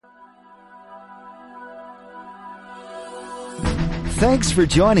Thanks for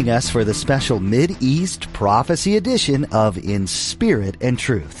joining us for the special Mid-East Prophecy edition of In Spirit and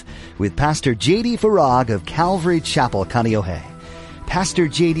Truth with Pastor J.D. Farag of Calvary Chapel, Kaneohe. Pastor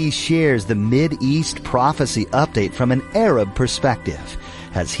J.D. shares the Mid-East Prophecy update from an Arab perspective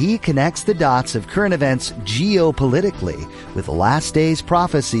as he connects the dots of current events geopolitically with last days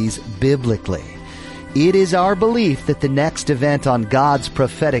prophecies biblically. It is our belief that the next event on God's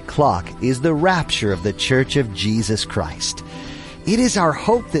prophetic clock is the rapture of the Church of Jesus Christ. It is our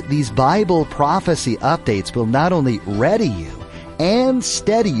hope that these Bible prophecy updates will not only ready you and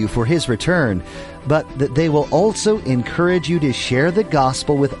steady you for His return, but that they will also encourage you to share the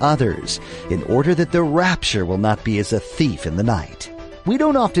gospel with others in order that the rapture will not be as a thief in the night. We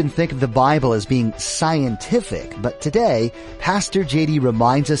don't often think of the Bible as being scientific, but today, Pastor J.D.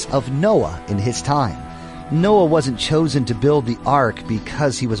 reminds us of Noah in his time. Noah wasn't chosen to build the ark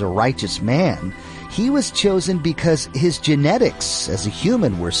because he was a righteous man. He was chosen because his genetics as a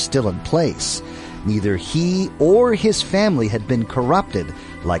human were still in place. Neither he or his family had been corrupted,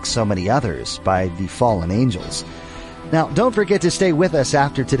 like so many others, by the fallen angels. Now, don't forget to stay with us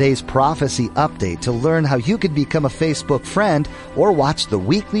after today's prophecy update to learn how you can become a Facebook friend or watch the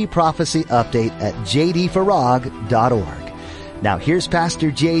weekly prophecy update at jdfarag.org. Now, here's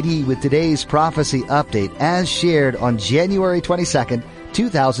Pastor JD with today's prophecy update as shared on January 22nd,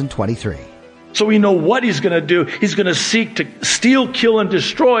 2023. So we know what he's going to do. He's going to seek to steal, kill, and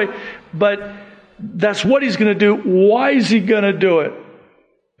destroy, but that's what he's going to do. Why is he going to do it?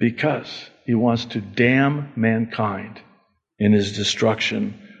 Because he wants to damn mankind in his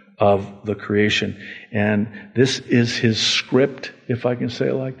destruction of the creation. And this is his script, if I can say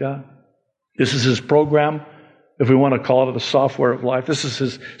it like that. This is his program, if we want to call it the software of life. This is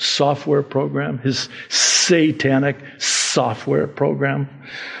his software program, his satanic software program.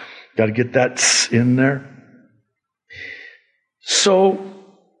 Got to get that in there. So,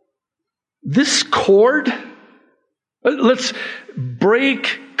 this cord, let's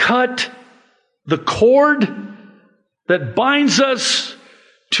cut the cord that binds us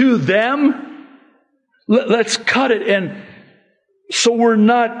to them. Let's cut it, and so we're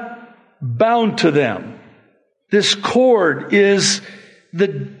not bound to them. This cord is the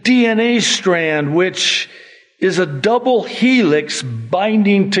DNA strand, which is a double helix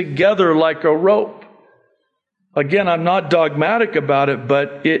binding together like a rope. Again, I'm not dogmatic about it,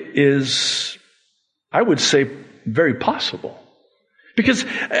 but it is, I would say, very possible. Because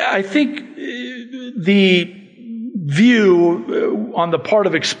I think the view on the part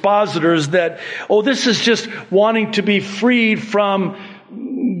of expositors that, this is just wanting to be freed from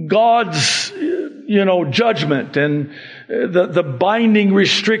God's, judgment and the binding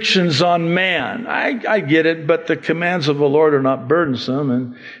restrictions on man. I get it, but the commands of the Lord are not burdensome.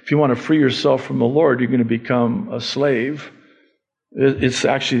 And if you want to free yourself from the Lord, you're going to become a slave. It's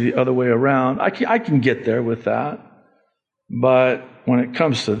actually the other way around. I can get there with that. But when it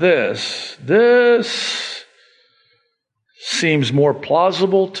comes to this seems more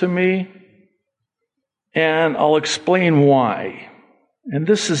plausible to me. And I'll explain why. And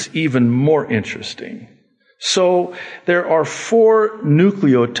this is even more interesting. So there are 4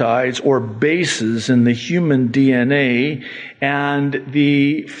 nucleotides or bases in the human DNA, and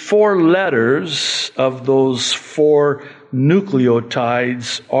the 4 letters of those 4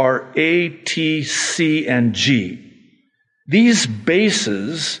 nucleotides are A, T, C, and G. These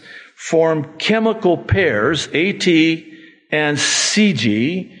bases form chemical pairs, AT and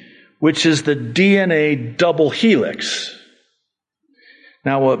CG, which is the DNA double helix.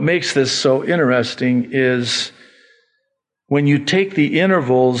 Now, what makes this so interesting is when you take the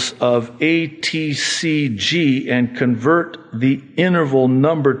intervals of ATCG and convert the interval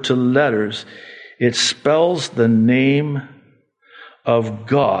number to letters, it spells the name of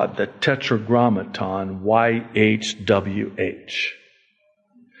God, the Tetragrammaton, YHWH.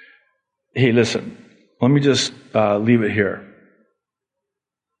 Hey, listen, let me just leave it here.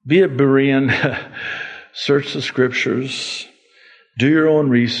 Be a Berean, search the scriptures, do your own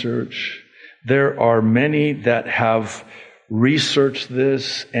research. There are many that have researched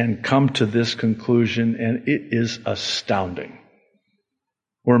this and come to this conclusion, and it is astounding.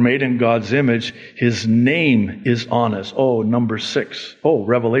 We're made in God's image. His name is on us. Number 6.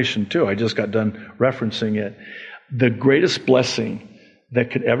 Revelation 2. I just got done referencing it. The greatest blessing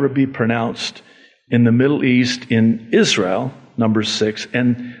that could ever be pronounced in the Middle East, in Israel, number 6,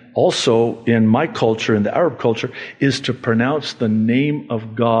 and also in my culture, in the Arab culture, is to pronounce the name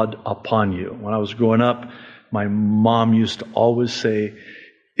of God upon you. When I was growing up, my mom used to always say,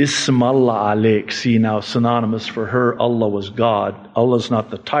 Ism Allah alaik. See, now synonymous for her, Allah was God. Allah's not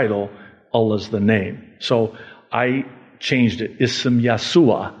the title, Allah's the name. So I changed it. Ism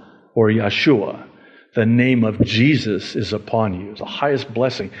Yeshua or Yeshua. The name of Jesus is upon you. It's the highest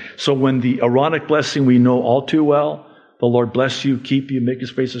blessing. So when the Aaronic blessing we know all too well, the Lord bless you, keep you, make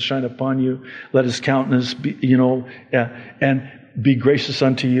His face to shine upon you, let His countenance be, and be gracious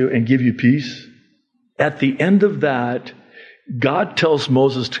unto you and give you peace. At the end of that, God tells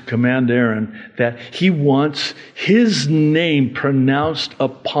Moses to command Aaron that He wants His name pronounced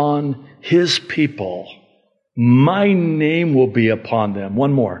upon His people. My name will be upon them.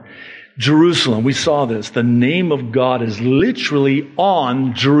 One more. Jerusalem, we saw this. The name of God is literally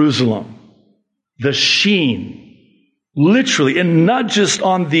on Jerusalem. The sheen. Literally, and not just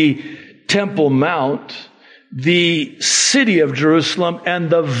on the Temple Mount, the city of Jerusalem and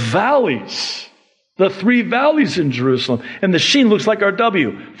the valleys. The 3 valleys in Jerusalem. And the sheen looks like our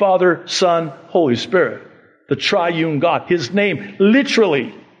W. Father, Son, Holy Spirit. The triune God. His name,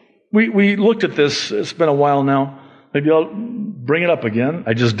 literally. We looked at this. It's been a while now. Maybe I'll bring it up again.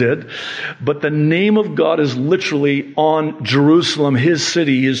 I just did. But the name of God is literally on Jerusalem, His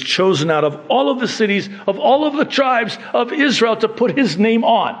city. He is chosen out of all of the cities, of all of the tribes of Israel to put His name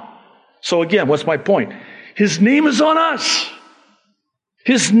on. So again, what's my point? His name is on us.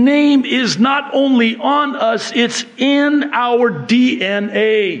 His name is not only on us, it's in our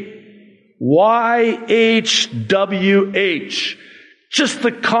DNA. YHWH. Just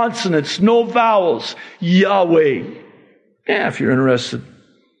the consonants, no vowels. Yahweh. Yeah, if you're interested,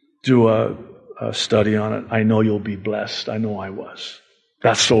 do a study on it. I know you'll be blessed. I know I was.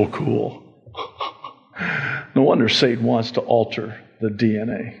 That's so cool. No wonder Satan wants to alter the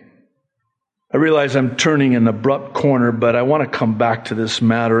DNA. I realize I'm turning an abrupt corner, but I want to come back to this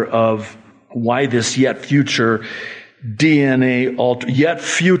matter of why this yet future DNA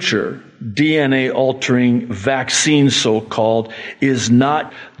altering vaccine, so-called, is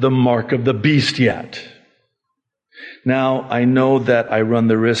not the mark of the beast yet. Now, I know that I run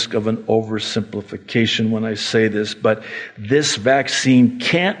the risk of an oversimplification when I say this, but this vaccine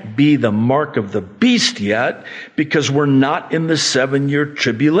can't be the mark of the beast yet because we're not in the 7-year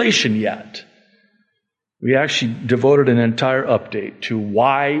tribulation yet. We actually devoted an entire update to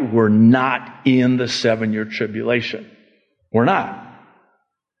why we're not in the 7-year tribulation. We're not.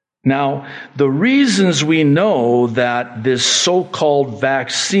 Now, the reasons we know that this so-called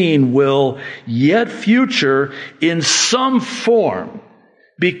vaccine will yet future in some form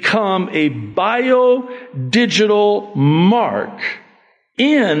become a bio-digital mark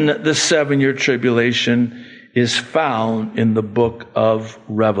in the 7-year tribulation is found in the book of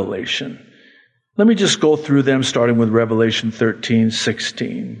Revelation. Let me just go through them, starting with Revelation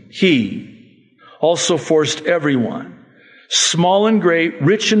 13:16. He also forced everyone, small and great,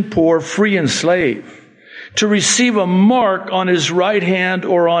 rich and poor, free and slave, to receive a mark on his right hand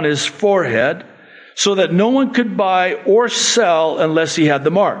or on his forehead, so that no one could buy or sell unless he had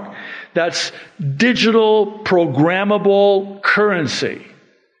the mark. That's digital programmable currency.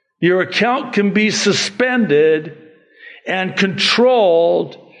 Your account can be suspended and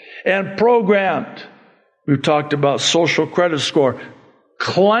controlled and programmed. We've talked about social credit score,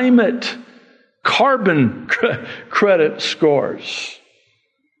 climate, carbon credit scores.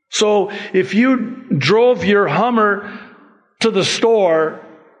 So if you drove your Hummer to the store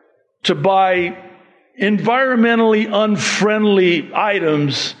to buy environmentally unfriendly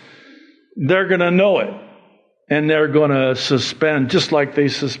items, they're going to know it. And they're going to suspend, just like they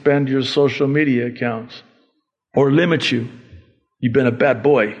suspend your social media accounts or limit you. You've been a bad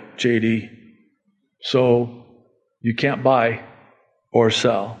boy, JD. So you can't buy or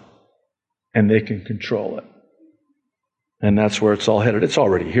sell. And they can control it. And that's where it's all headed. It's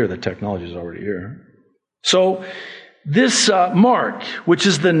already here. The technology is already here. So this mark, which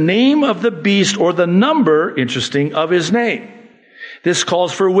is the name of the beast or the number, interesting, of his name. This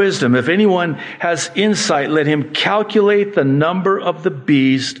calls for wisdom. If anyone has insight, let him calculate the number of the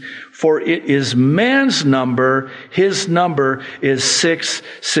beast, for it is man's number. His number is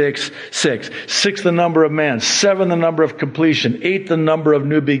 666. 6 the number of man, 7 the number of completion, 8 the number of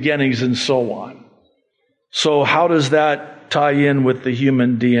new beginnings, and so on. So how does that tie in with the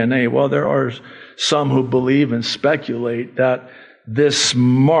human DNA? Well, there are some who believe and speculate that this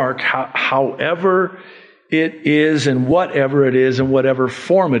mark, however it is and whatever it is and whatever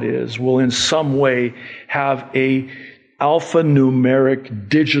form it is, will in some way have a alphanumeric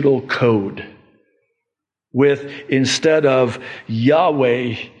digital code with, instead of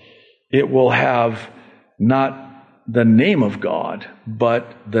Yahweh, it will have not the name of God,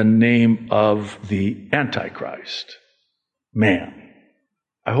 but the name of the Antichrist, man.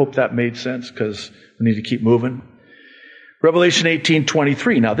 I hope that made sense, because we need to keep moving. Revelation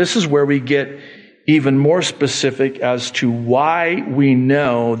 18:23. Now, this is where we get even more specific as to why we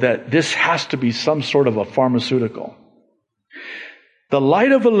know that this has to be some sort of a pharmaceutical. The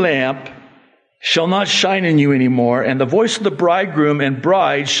light of a lamp shall not shine in you anymore, and the voice of the bridegroom and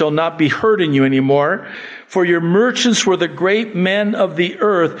bride shall not be heard in you anymore. For your merchants were the great men of the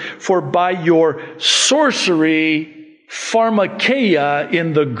earth, for by your sorcery, pharmakeia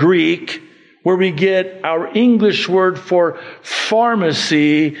in the Greek, where we get our English word for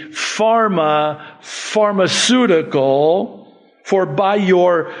pharmacy, pharmaceutical, for by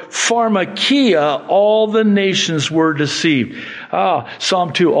your pharmakeia, all the nations were deceived.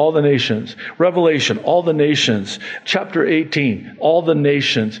 Psalm 2, all the nations. Revelation, all the nations. Chapter 18, all the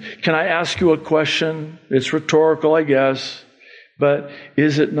nations. Can I ask you a question? It's rhetorical, I guess. But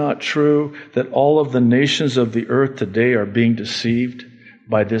is it not true that all of the nations of the earth today are being deceived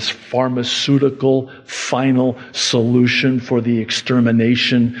by this pharmaceutical final solution for the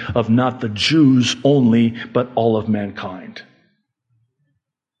extermination of not the Jews only, but all of mankind?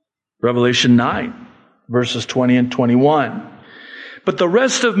 Revelation 9, verses 20 and 21. But the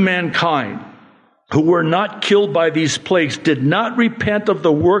rest of mankind, who were not killed by these plagues, did not repent of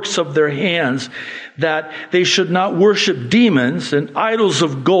the works of their hands, that they should not worship demons and idols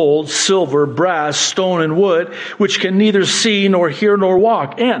of gold, silver, brass, stone, and wood, which can neither see nor hear nor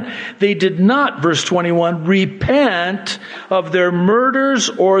walk. And they did not, verse 21, repent of their murders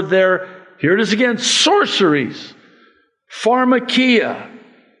or their, here it is again, sorceries, pharmakeia,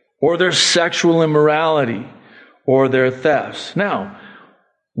 or their sexual immorality, or their thefts. Now,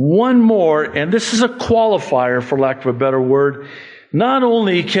 one more, and this is a qualifier, for lack of a better word. Not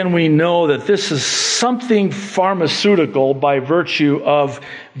only can we know that this is something pharmaceutical by virtue of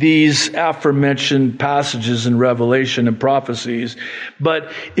these aforementioned passages in Revelation and prophecies,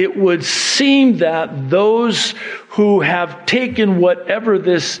 but it would seem that those who have taken whatever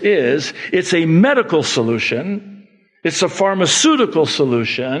this is, it's a medical solution, it's a pharmaceutical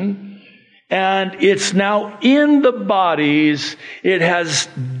solution, and it's now in the bodies. It has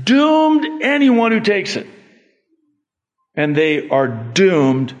doomed anyone who takes it. And they are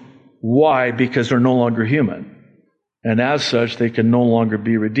doomed. Why? Because they're no longer human. And as such, they can no longer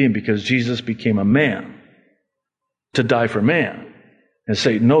be redeemed because Jesus became a man to die for man. And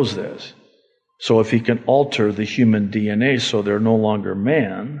Satan knows this. So if he can alter the human DNA so they're no longer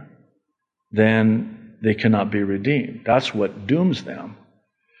man, then they cannot be redeemed. That's what dooms them.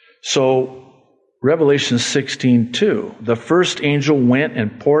 So, Revelation 16:2, the first angel went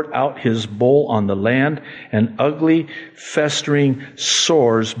and poured out his bowl on the land, and ugly, festering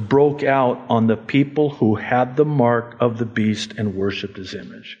sores broke out on the people who had the mark of the beast and worshipped his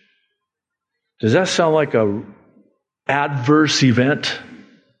image. Does that sound like a adverse event?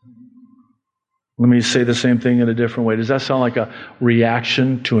 Let me say the same thing in a different way. Does that sound like a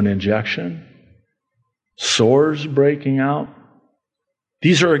reaction to an injection? Sores breaking out?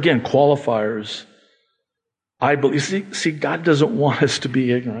 These are, again, qualifiers. I believe, see, God doesn't want us to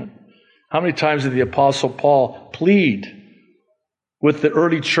be ignorant. How many times did the Apostle Paul plead with the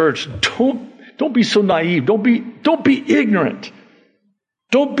early church, don't be so naive, don't be ignorant.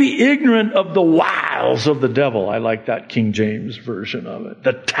 Don't be ignorant of the wiles of the devil. I like that King James version of it.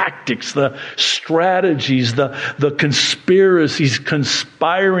 The tactics, the strategies, the conspiracies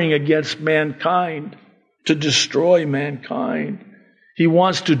conspiring against mankind to destroy mankind. He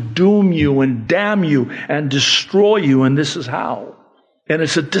wants to doom you and damn you and destroy you, and this is how. And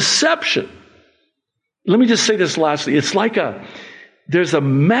it's a deception. Let me just say this lastly. It's like there's a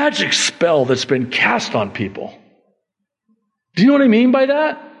magic spell that's been cast on people. Do you know what I mean by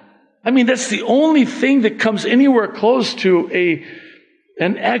that? I mean, that's the only thing that comes anywhere close to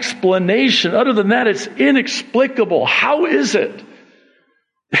an explanation. Other than that, it's inexplicable. How is it?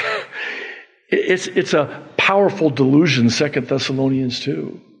 It's a powerful delusion, 2 Thessalonians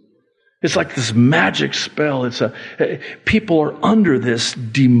 2. It's like this magic spell. People are under this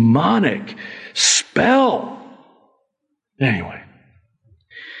demonic spell. Anyway,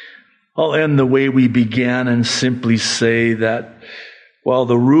 I'll end the way we began and simply say that while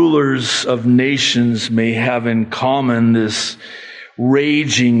the rulers of nations may have in common this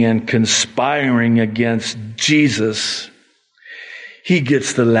raging and conspiring against Jesus, he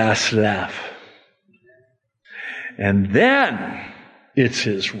gets the last laugh. And then it's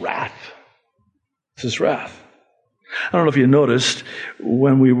his wrath. It's his wrath. I don't know if you noticed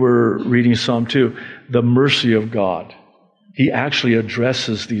when we were reading Psalm 2, the mercy of God. He actually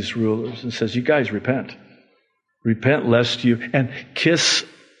addresses these rulers and says, you guys repent. Repent lest you, and kiss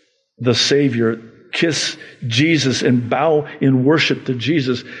the Savior, kiss Jesus and bow in worship to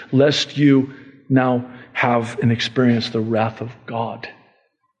Jesus, lest you now have and experience the wrath of God.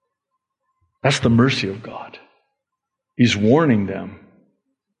 That's the mercy of God. He's warning them.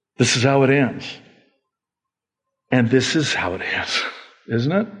 This is how it ends. And this is how it ends,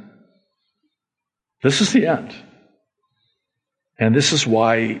 isn't it? This is the end. And this is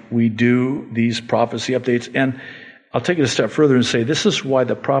why we do these prophecy updates. And I'll take it a step further and say this is why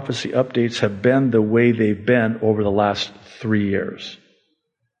the prophecy updates have been the way they've been over the last 3 years.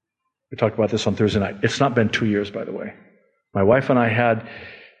 We talked about this on Thursday night. It's not been 2 years, by the way. My wife and I had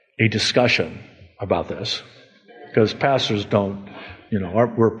a discussion about this because pastors don't,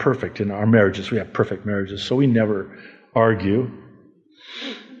 we're perfect in our marriages. We have perfect marriages, so we never argue.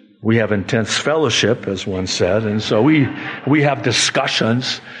 We have intense fellowship, as one said, and so we have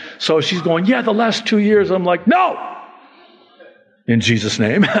discussions. So she's going, yeah, the last 2 years. I'm like, no! In Jesus'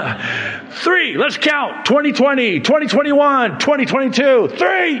 name. 3, let's count. 2020, 2021, 2022.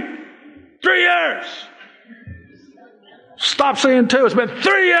 3 years. Stop saying 2. It's been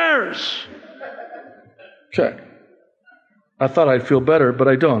 3 years. Okay. I thought I'd feel better, but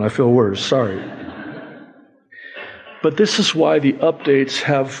I don't. I feel worse. Sorry. But this is why the updates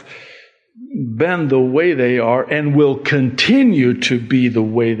have been the way they are and will continue to be the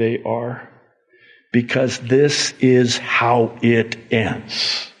way they are, because this is how it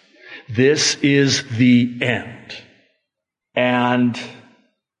ends. This is the end. And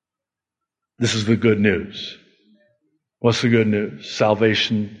this is the good news. What's the good news?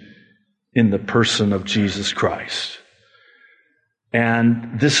 Salvation in the person of Jesus Christ.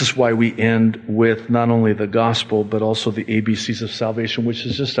 And this is why we end with not only the gospel, but also the ABCs of salvation, which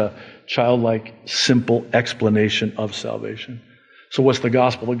is just a childlike, simple explanation of salvation. So what's the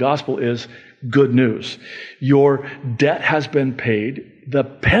gospel? The gospel is good news. Your debt has been paid, the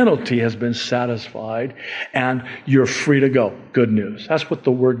penalty has been satisfied, and you're free to go. Good news. That's what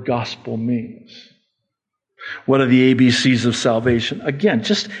the word gospel means. What are the ABCs of salvation? Again,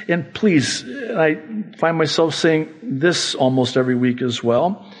 and please, I find myself saying this almost every week as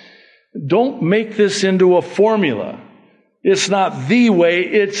well. Don't make this into a formula. It's not the way,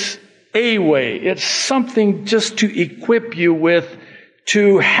 it's a way. It's something just to equip you with,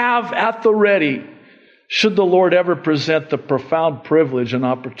 to have at the ready, should the Lord ever present the profound privilege and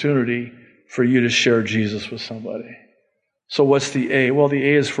opportunity for you to share Jesus with somebody. So what's the A? Well,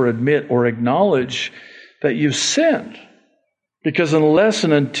 the A is for admit or acknowledge that you've sinned. Because unless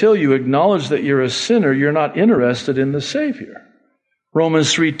and until you acknowledge that you're a sinner, you're not interested in the Savior.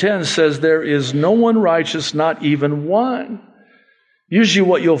 Romans 3:10 says there is no one righteous, not even one. Usually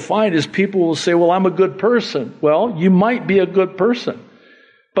what you'll find is people will say, well, I'm a good person. Well, you might be a good person,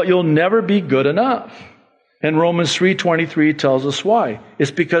 but you'll never be good enough. And Romans 3:23 tells us why.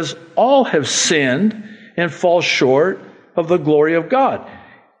 It's because all have sinned and fall short of the glory of God.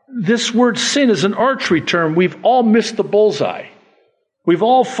 This word sin is an archery term. We've all missed the bullseye. We've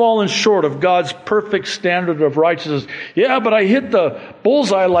all fallen short of God's perfect standard of righteousness. Yeah, but I hit the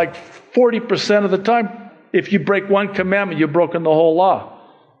bullseye like 40% of the time. If you break one commandment, you've broken the whole law.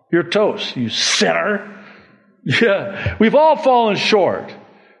 You're toast, you sinner. Yeah, we've all fallen short.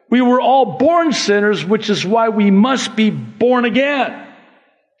 We were all born sinners, which is why we must be born again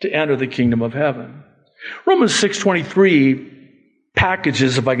to enter the kingdom of heaven. Romans 6:23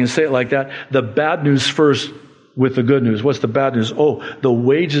 packages, if I can say it like that, the bad news first with the good news. What's the bad news? Oh, the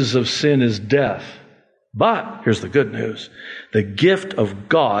wages of sin is death. But here's the good news. The gift of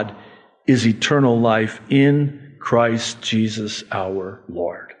God is eternal life in Christ Jesus our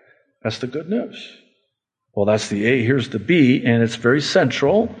Lord. That's the good news. Well, that's the A. Here's the B, and it's very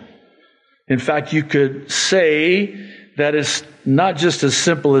central. In fact, you could say that it's not just as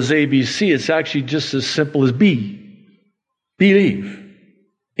simple as ABC. It's actually just as simple as B. Believe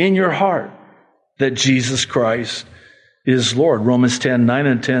in your heart that Jesus Christ is Lord. Romans 10:9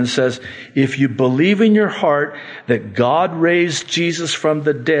 and 10 says, if you believe in your heart that God raised Jesus from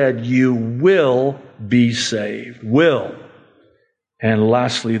the dead, you will be saved. Will. And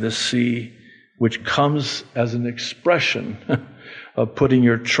lastly, the C, which comes as an expression of putting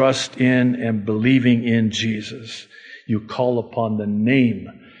your trust in and believing in Jesus. You call upon the name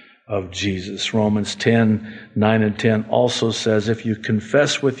of Jesus. Romans 10:9 and 10 also says, if you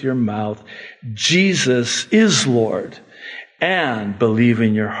confess with your mouth Jesus is Lord and believe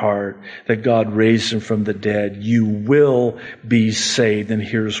in your heart that God raised him from the dead, you will be saved. And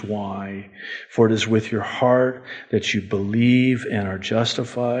here's why. For it is with your heart that you believe and are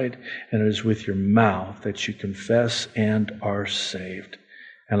justified, and it is with your mouth that you confess and are saved.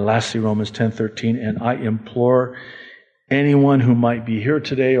 And lastly, Romans 10:13, and I implore anyone who might be here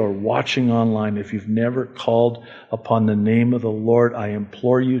today or watching online, if you've never called upon the name of the Lord, I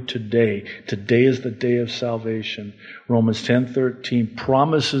implore you today. Today is the day of salvation. Romans 10:13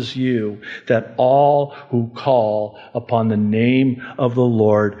 promises you that all who call upon the name of the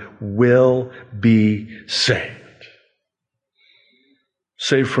Lord will be saved.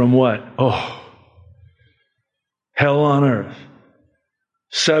 Saved from what? Oh, hell on earth.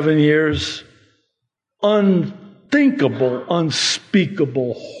 7 years, unthinkable,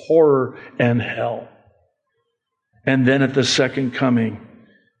 unspeakable horror and hell. And then at the second coming,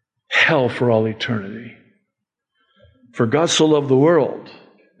 hell for all eternity. For God so loved the world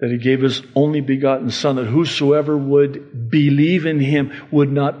that He gave His only begotten Son, that whosoever would believe in Him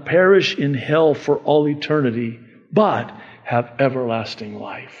would not perish in hell for all eternity, but have everlasting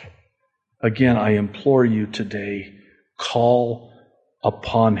life. Again, I implore you today, call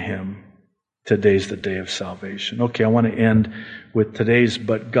upon Him. Today's the day of salvation. Okay, I want to end with today's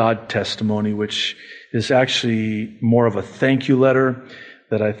But God testimony, which is actually more of a thank you letter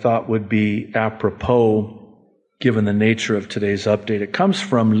that I thought would be apropos given the nature of today's update. It comes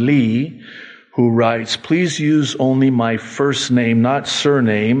from Lee, who writes, "Please use only my first name, not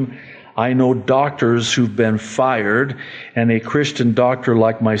surname. I know doctors who've been fired, and a Christian doctor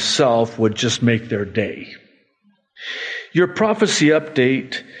like myself would just make their day. Your prophecy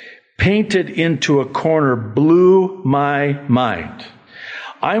update painted into a corner blew my mind.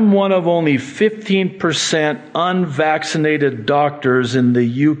 I'm one of only 15% unvaccinated doctors in the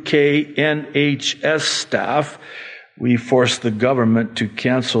UK NHS staff. We forced the government to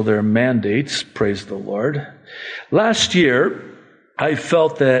cancel their mandates, praise the Lord. Last year, I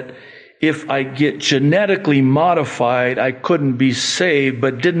felt that if I get genetically modified, I couldn't be saved,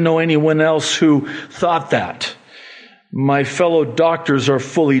 but didn't know anyone else who thought that. My fellow doctors are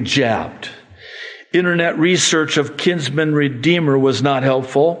fully jabbed. Internet research of Kinsman Redeemer was not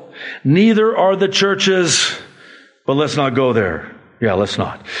helpful. Neither are the churches. But let's not go there. Yeah, let's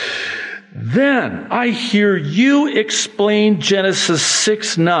not. Then I hear you explain Genesis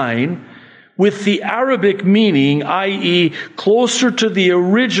 6:9 with the Arabic meaning, i.e., closer to the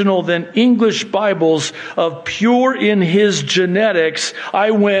original than English Bibles, of pure in his genetics.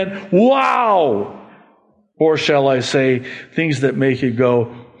 I went, wow! Or shall I say, things that make you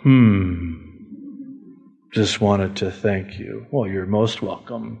go, Just wanted to thank you. Well, you're most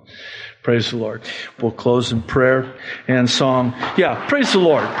welcome. Praise the Lord. We'll close in prayer and song. Yeah, praise the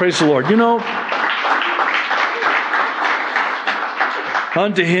Lord. Praise the Lord. You know,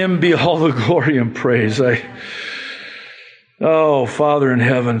 unto Him be all the glory and praise. Oh, Father in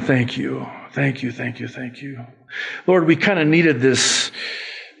heaven, thank you. Thank you, thank you, thank you. Lord, we kind of needed this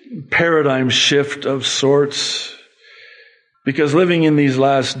paradigm shift of sorts, because living in these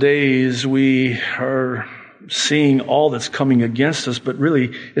last days, we are seeing all that's coming against us, but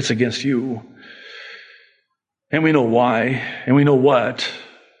really it's against you. And we know why, and we know what,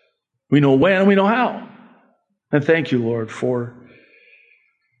 we know when, and we know how. And thank you, Lord, for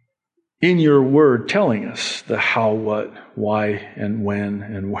in your word telling us the how, what, why, and when,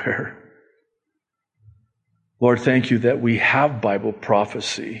 and where. Lord, thank you that we have Bible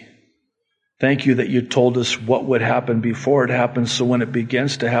prophecy. Thank you that you told us what would happen before it happens, so when it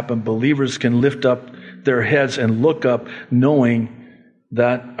begins to happen, believers can lift up their heads and look up, knowing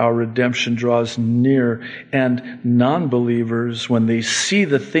that our redemption draws near. And non-believers, when they see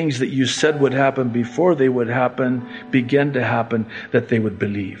the things that you said would happen before they would happen, begin to happen, that they would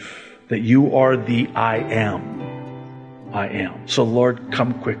believe that you are the I am. I am. So Lord,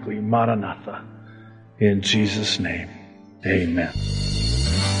 come quickly. Maranatha. In Jesus' name, amen.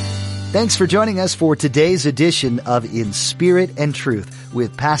 Thanks for joining us for today's edition of In Spirit and Truth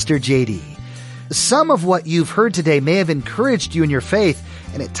with Pastor JD. Some of what you've heard today may have encouraged you in your faith,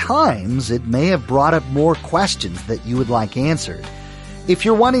 and at times it may have brought up more questions that you would like answered. If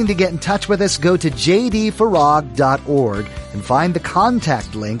you're wanting to get in touch with us, go to jdfarag.org and find the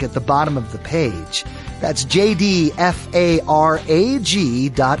contact link at the bottom of the page. That's jdfarag.org.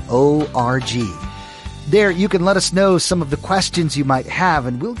 There, you can let us know some of the questions you might have,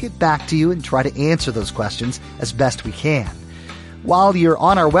 and we'll get back to you and try to answer those questions as best we can. While you're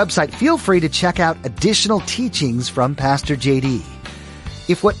on our website, feel free to check out additional teachings from Pastor JD.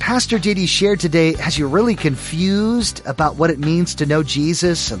 If what Pastor JD shared today has you really confused about what it means to know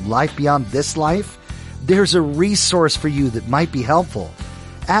Jesus and life beyond this life, there's a resource for you that might be helpful.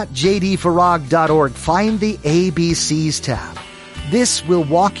 At jdfarag.org, find the ABCs tab. This will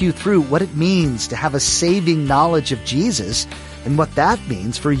walk you through what it means to have a saving knowledge of Jesus and what that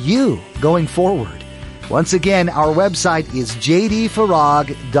means for you going forward. Once again, our website is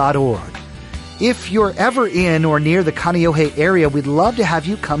jdfarag.org. If you're ever in or near the Kaneohe area, we'd love to have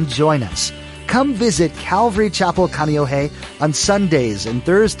you come join us. Come visit Calvary Chapel Kaneohe on Sundays and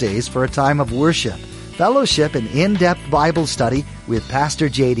Thursdays for a time of worship, fellowship, and in-depth Bible study with Pastor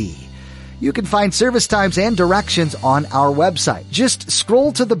J.D. You can find service times and directions on our website. Just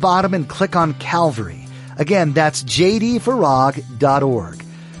scroll to the bottom and click on Calvary. Again, that's jdfarag.org.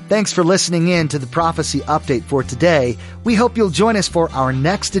 Thanks for listening in to the Prophecy Update for today. We hope you'll join us for our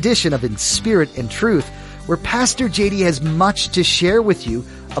next edition of In Spirit and Truth, where Pastor J.D. has much to share with you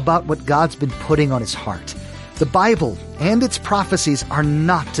about what God's been putting on his heart. The Bible and its prophecies are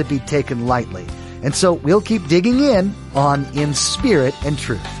not to be taken lightly, and so we'll keep digging in on In Spirit and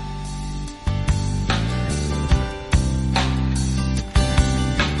Truth.